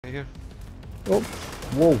here. Oh,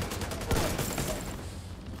 whoa!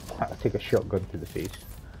 I take a shotgun to the face.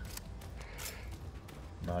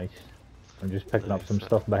 Nice. I'm just picking up some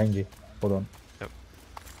stuff behind you. Hold on. Yep.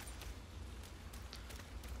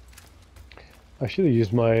 I should have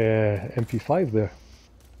used my MP5 there.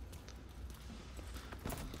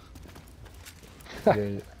 Yeah,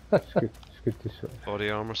 it's good. It's good to sort of Body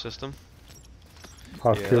armor system.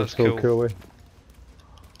 parkour that's so cool. coolly.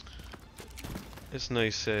 It's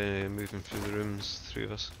nice moving through the rooms, three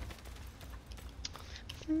of us.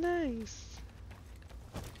 Nice.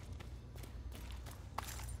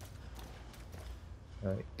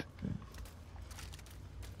 Right.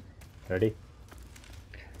 Ready?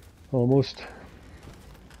 Almost.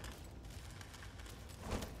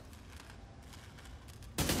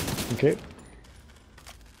 Okay.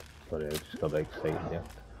 Sorry, I just got excited there.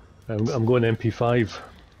 I'm going MP5.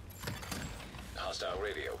 Hostile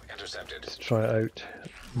radio intercepted. Let's try it out.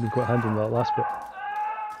 We got a hand on that last bit.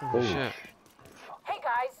 Holy shit. Hey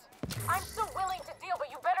guys, I'm still willing to deal, but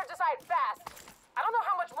you better decide fast. I don't know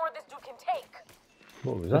how much more this dude can take.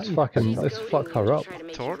 What was Let's that? fucking, let's fuck her up.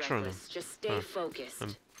 Torturing him. Just stay focused.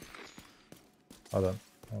 Hold on.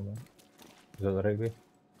 Hold on. Is that the right way?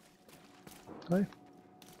 Aye.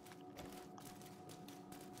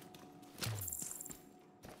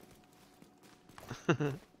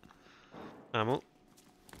 Ammo.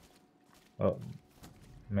 Oh,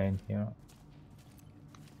 main here.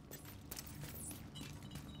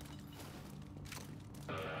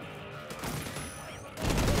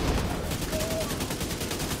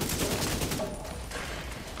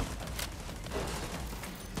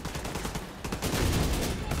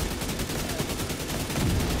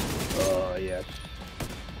 Oh yes.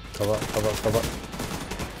 Cover, cover, cover.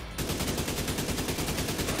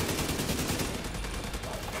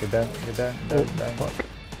 Get down, down. Fuck.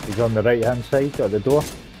 He's on the right hand side of the door.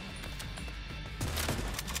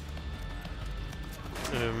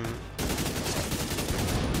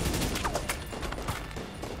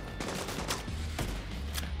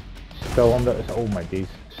 Still on the, oh my days,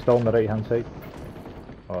 still on the right hand side.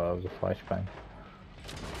 Oh, that was a flashbang.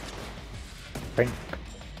 Think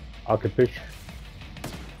I could push.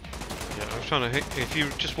 Yeah, I was trying to hit. If you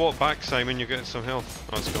just walk back, Simon, you're getting some health.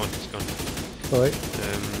 Oh, it's gone. It's gone. Alright.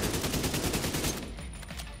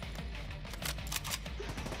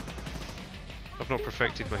 I've not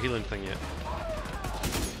perfected my healing thing yet.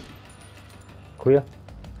 Clear?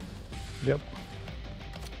 Yep.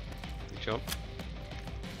 Good job.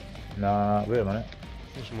 Nah, wait a minute.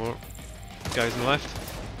 There's more guys on the left.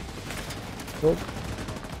 Oh.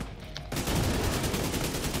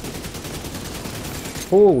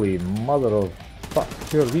 Holy mother of fuck,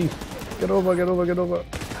 here these. Get over, get over, get over.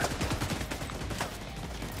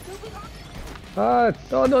 Ah!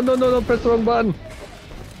 Oh no, no, no, no, press the wrong button!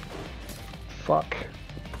 Fuck.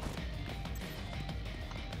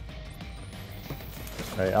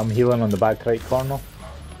 Right, I'm healing on the back right corner.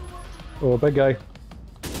 Oh, big guy.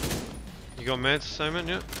 You got meds, Simon?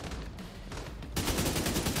 Yeah.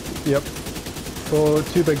 Yep. Oh,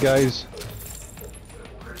 two big guys.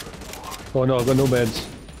 Oh no, I've got no meds.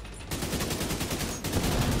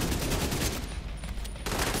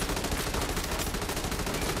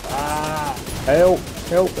 Ah! Help!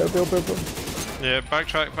 Help! Help! Help! Help! Help! Yeah.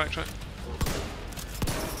 Backtrack. Backtrack.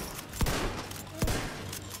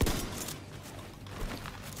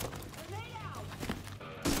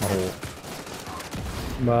 Oh,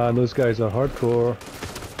 Man, those guys are hardcore.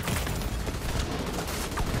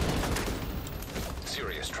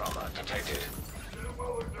 Serious trauma detected.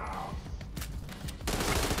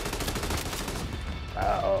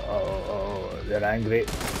 oh, they're angry.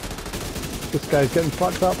 This guy's getting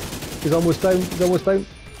fucked up. He's almost down. He's almost down.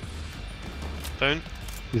 Down.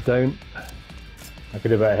 He's down. I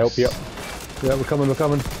could have better help you. Yeah, we're coming, we're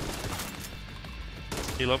coming.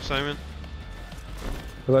 Heal up, Simon.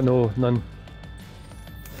 I got none.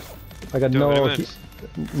 I got Don't no have any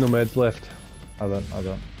meds. no meds left. I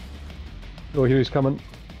don't. Oh, here he's coming.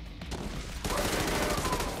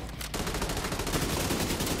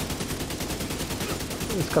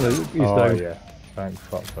 It's kind of, he's Oh down. yeah, thank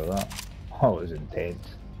fuck for that. Oh, it was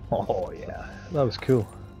intense. Oh yeah. That was cool.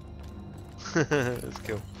 That's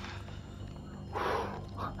cool.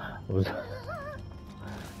 It was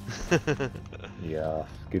yeah,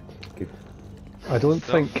 good. I don't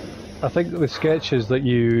think, I think the sketches that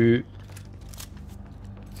you,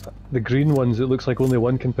 the green ones, it looks like only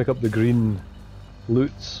one can pick up the green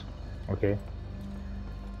loots. Okay.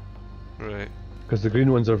 Right. Because the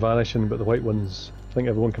green ones are vanishing, but the white ones, I think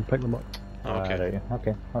everyone can pick them up. Okay. Right,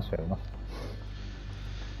 okay, that's fair enough.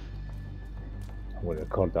 I would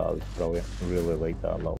record that, it was brilliant. I really liked that a lot.